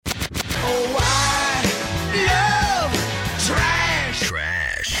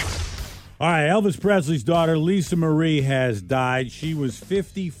All right, Elvis Presley's daughter, Lisa Marie, has died. She was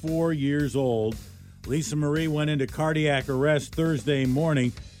 54 years old. Lisa Marie went into cardiac arrest Thursday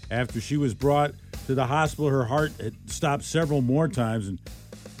morning after she was brought to the hospital. Her heart had stopped several more times, and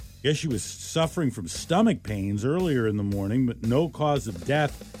I guess she was suffering from stomach pains earlier in the morning, but no cause of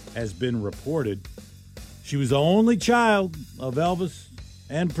death has been reported. She was the only child of Elvis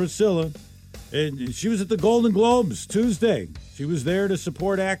and Priscilla. And she was at the Golden Globes Tuesday. She was there to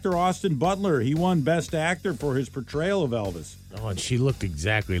support actor Austin Butler. He won Best Actor for his portrayal of Elvis. Oh, and she looked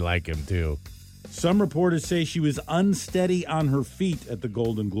exactly like him, too. Some reporters say she was unsteady on her feet at the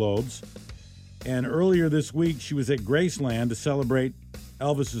Golden Globes. And earlier this week, she was at Graceland to celebrate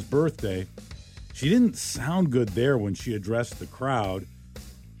Elvis's birthday. She didn't sound good there when she addressed the crowd.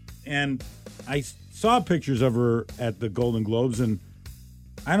 And I saw pictures of her at the Golden Globes, and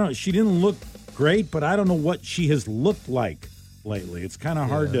she didn't look great, but I don't know what she has looked like lately. It's kind of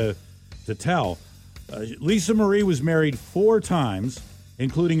hard to tell. Lisa Marie was married 4 times,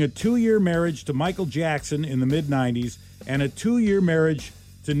 including a 2-year marriage to Michael Jackson in the mid-'90s and a 2-year marriage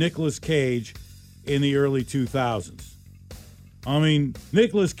to Nicolas Cage in the early 2000s. I mean,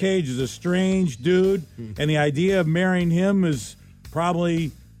 Nicolas Cage is a strange dude, and the idea of marrying him is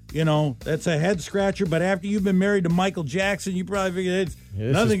probably, that's a head-scratcher, but after you've been married to Michael Jackson, you probably figure it's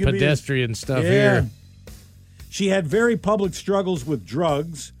nothing is pedestrian stuff yeah. here. She had very public struggles with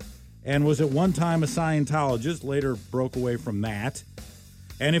drugs and was at one time a Scientologist, later broke away from that.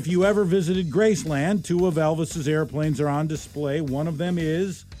 And if you ever visited Graceland, 2 of Elvis's airplanes are on display. One of them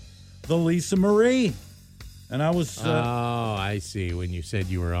is the Lisa Marie. And I was... I see. When you said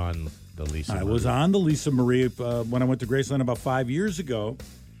you were on the Lisa Marie. I was on the Lisa Marie when I went to Graceland about 5 years ago.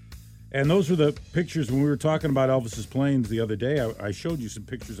 And those were the pictures when we were talking about Elvis's planes the other day. I showed you some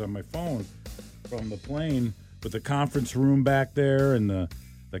pictures on my phone from the plane with the conference room back there and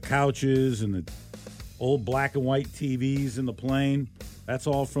the couches and the old black and white TVs in the plane. That's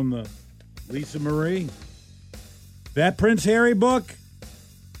all from the Lisa Marie. That Prince Harry book,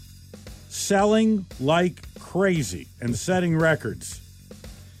 selling like crazy and setting records.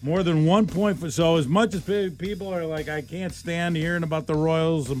 More than 1.4. So as much as people are like, I can't stand hearing about the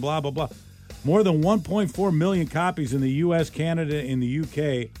royals and blah, blah, blah. More than 1.4 million copies in the U.S., Canada, and the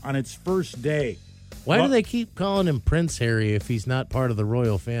U.K. on its first day. Why do they keep calling him Prince Harry if he's not part of the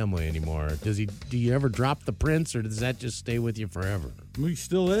royal family anymore? Do you ever drop the prince, or does that just stay with you forever? He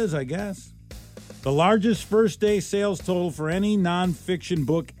still is, I guess. The largest first-day sales total for any nonfiction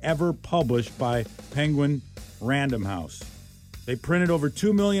book ever published by Penguin Random House. They printed over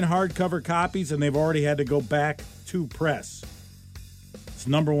 2 million hardcover copies, and they've already had to go back to press. It's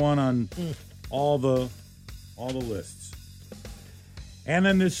number 1 on all the lists. And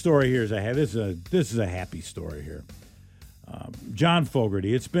then this story here this is a happy story here. John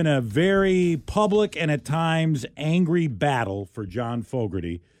Fogerty. It's been a very public and at times angry battle for John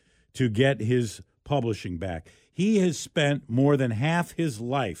Fogerty to get his publishing back. He has spent more than half his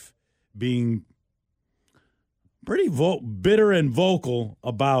life being pretty bitter and vocal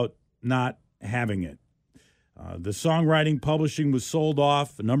about not having it. The songwriting publishing was sold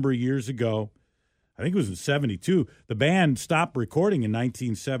off a number of years ago. I think it was in 72. The band stopped recording in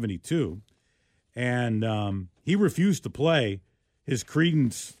 1972, and he refused to play his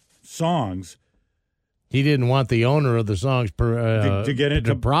Creedence songs. He didn't want the owner of the songs to get it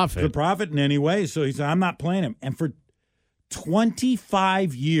to profit. To profit in any way, so he said, I'm not playing them. And for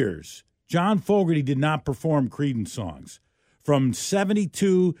 25 years, John Fogerty did not perform Creedence songs. From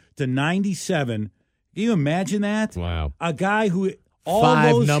 72 to 97, can you imagine that? Wow. A guy who... all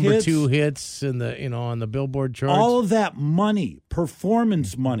 5 those number hits, 2 hits in the on the Billboard charts. all of that money,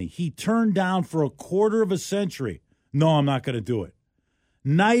 performance money, he turned down for a quarter of a century. No, I'm not going to do it.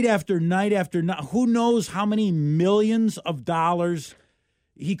 Night after night after night. Who knows how many millions of dollars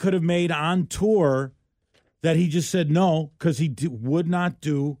he could have made on tour that he just said no because he would not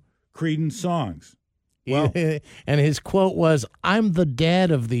do Creedence songs. Well, and his quote was, "I'm the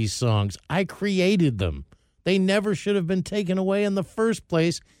dad of these songs. I created them. They never should have been taken away in the first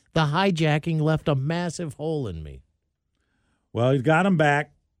place. The hijacking left a massive hole in me." Well, he got them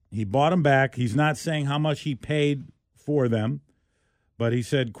back. He bought them back. He's not saying how much he paid for them, but he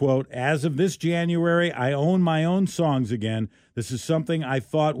said, quote, "As of this January, I own my own songs again. This is something I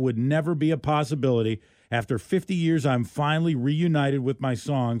thought would never be a possibility. After 50 years, I'm finally reunited with my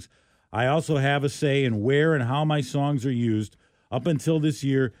songs. I also have a say in where and how my songs are used. Up until this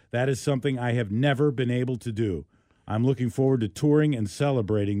year, that is something I have never been able to do. I'm looking forward to touring and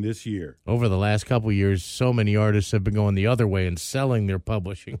celebrating this year. Over the last couple of years, so many artists have been going the other way and selling their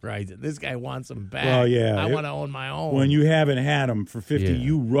publishing rights. This guy wants them back. Well, yeah. I want to own my own. When you haven't had them for 50, Yeah.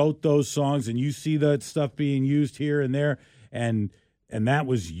 you wrote those songs and you see that stuff being used here and there, and that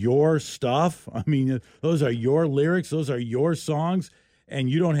was your stuff. I mean, those are your lyrics. Those are your songs, and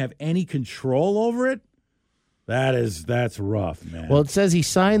you don't have any control over it. That's rough, man. Well, it says he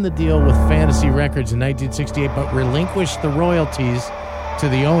signed the deal with Fantasy Records in 1968, but relinquished the royalties to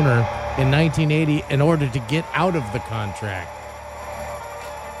the owner in 1980 in order to get out of the contract.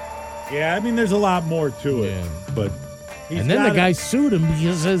 Yeah, I mean, there's a lot more to it, but And then the guy sued him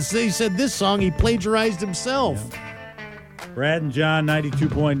because he said this song he plagiarized himself. Yeah. Brad and John,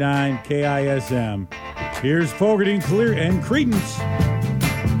 92.9 KISM. Here's Fogarty and Creedence.